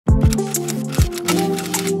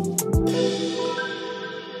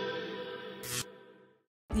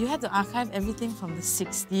had to archive everything from the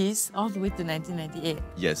 60s all the way to 1998.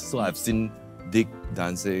 Yes, so I've seen Dick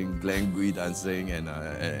dancing, Glenn Gui dancing,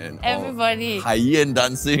 and Everybody. Hyen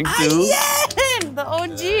dancing too. Hyen! The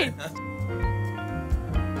OG!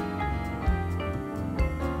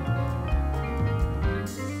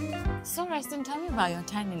 So Royston, tell me about your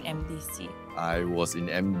time in MDC. I was in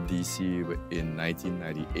MDC in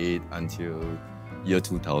 1998 until year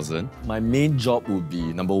 2000. My main job would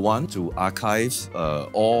be, number one, to archive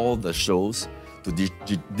all the shows, to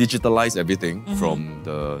digitalize everything from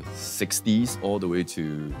the 60s all the way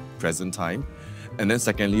to present time. And then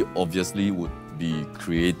secondly, obviously, would be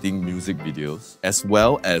creating music videos, as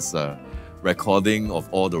well as recording of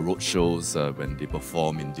all the road shows when they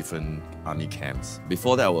perform in different army camps.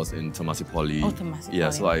 Before that, I was in Temasek Poly. Oh, Temasek Yeah,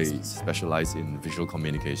 Poly. so I specialized in visual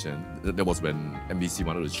communication. That was when MDC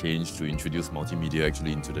wanted to change to introduce multimedia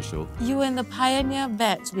actually into the show. You were in the pioneer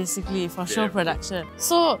batch, basically, for show production.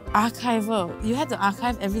 So, archival, you had to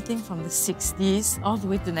archive everything from the 60s all the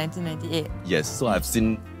way to 1998. Yes, so I've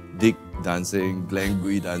seen Dick dancing, Glenn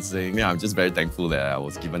Gui dancing. Yeah, I'm just very thankful that I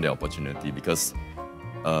was given the opportunity because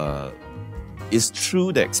it's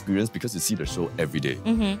through the experience, because you see the show every day.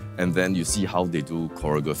 And then you see how they do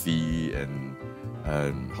choreography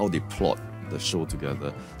and how they plot the show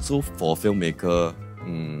together. So for a filmmaker,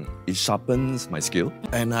 it sharpens my skill.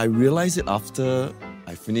 And I realized it after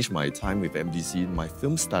I finished my time with MDC, my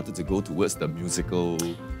film started to go towards the musical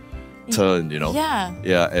turn, you know. Yeah.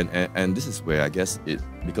 Yeah, and this is where I guess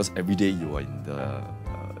because every day you are in the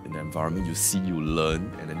environment, you see, you learn,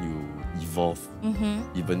 and then you evolve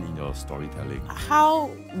even in your storytelling.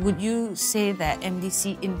 How would you say that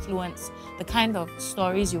MDC influenced the kind of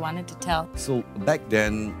stories you wanted to tell? So back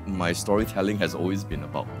then, my storytelling has always been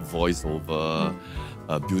about voiceover,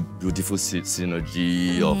 beautiful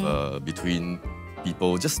synergy of between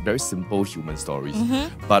people, just very simple human stories.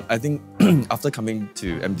 But I think after coming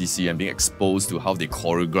to MDC and being exposed to how they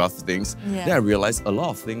choreograph things, then I realized a lot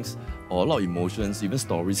of things, or a lot of emotions, even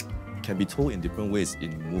stories, can be told in different ways,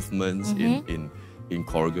 in movements, in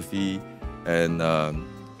choreography, and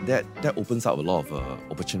that opens up a lot of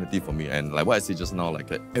opportunity for me. And like what I said just now,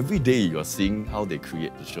 like every day you're seeing how they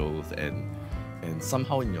create the shows, and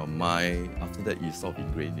somehow in your mind, after that, it's sort of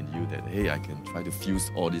ingrained in you that, hey, I can try to fuse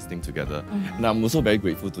all these things together. And I'm also very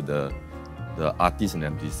grateful to the artists in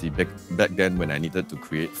MDC. Back then, when I needed to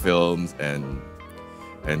create films and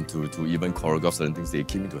to even choreograph certain things, they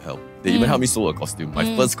came in to help. They even helped me sew a costume.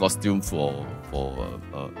 My first costume for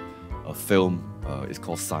a film is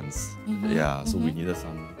called Suns. Yeah, so we needed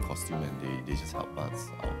some costume, and they just helped us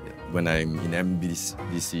out. Yeah. When I'm in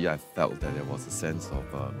MDC, I felt that there was a sense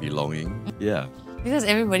of belonging. Yeah. Because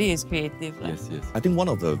everybody is creative. Yes, yes. I think one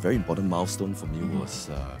of the very important milestones for me was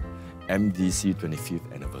MDC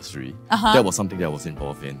 25th anniversary. That was something that I was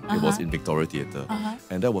involved in. It was in Victoria Theatre.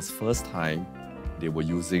 And that was first time they were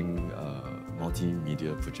using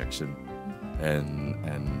multimedia projection.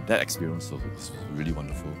 And that experience was really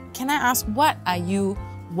wonderful. Can I ask, what are you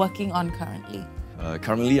working on currently?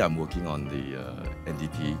 Currently, I'm working on the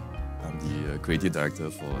NDP. I'm the creative director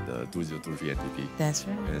for the 2023 NDP. That's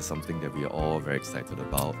right. And it's something that we are all very excited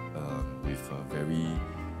about, with a very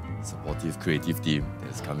supportive creative team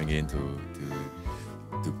that's coming in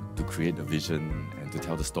to create the vision and to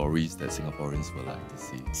tell the stories that Singaporeans would like to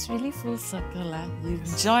see. It's really full circle. You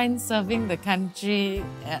joined serving the country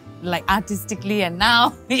like artistically, and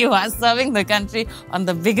now you are serving the country on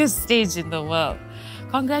the biggest stage in the world.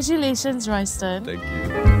 Congratulations, Royston. Thank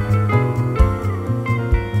you.